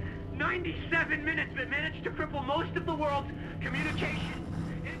lasted 97 minutes, but managed to cripple most of the world's communication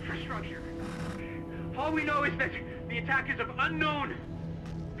infrastructure. All we know is that the attack is of unknown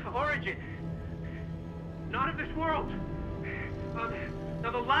origin, not of this world.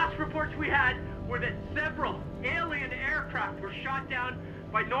 Now, the last reports we had were that several alien aircraft were shot down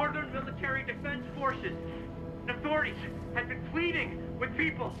by Northern Military Defense Forces. And authorities had been pleading with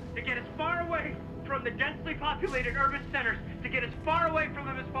people to get as far away from the densely populated urban centers, to get as far away from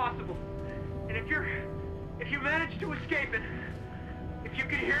them as possible. And if you manage to escape it, if you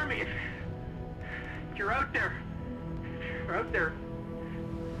can hear me, if you're out there,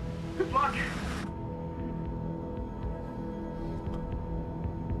 good luck.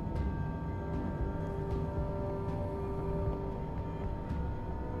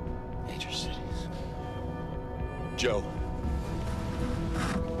 Major cities. Joe.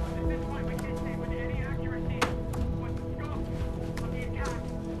 At this point, we can't say with any accuracy what the scope of the attack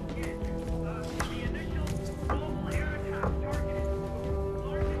is. The initial global air attack targeted the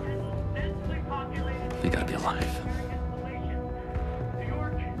largest and most densely populated. They gotta be alive. New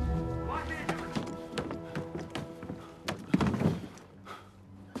York, Los Angeles.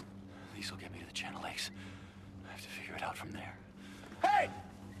 These will get me to the Channel Lakes. I have to figure it out from there. Hey!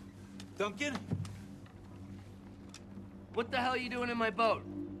 Duncan? What the hell are you doing in my boat?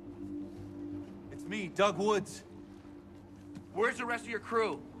 It's me, Doug Woods. Where's the rest of your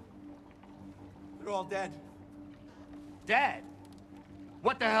crew? They're all dead. Dad?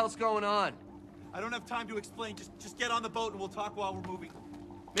 What the hell's going on? I don't have time to explain. Just get on the boat and we'll talk while we're moving.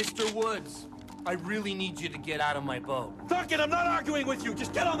 Mr. Woods, I really need you to get out of my boat. Duncan, I'm not arguing with you.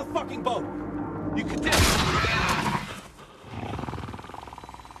 Just get on the fucking boat. You can do.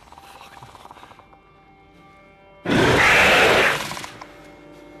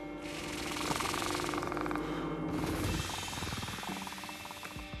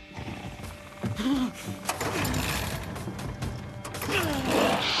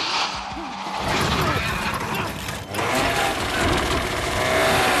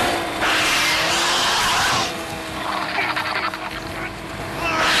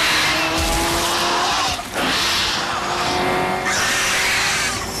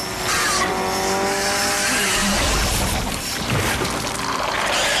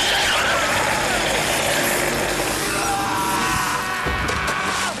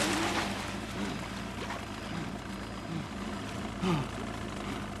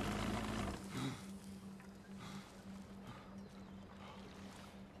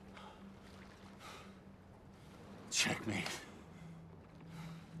 Checkmate.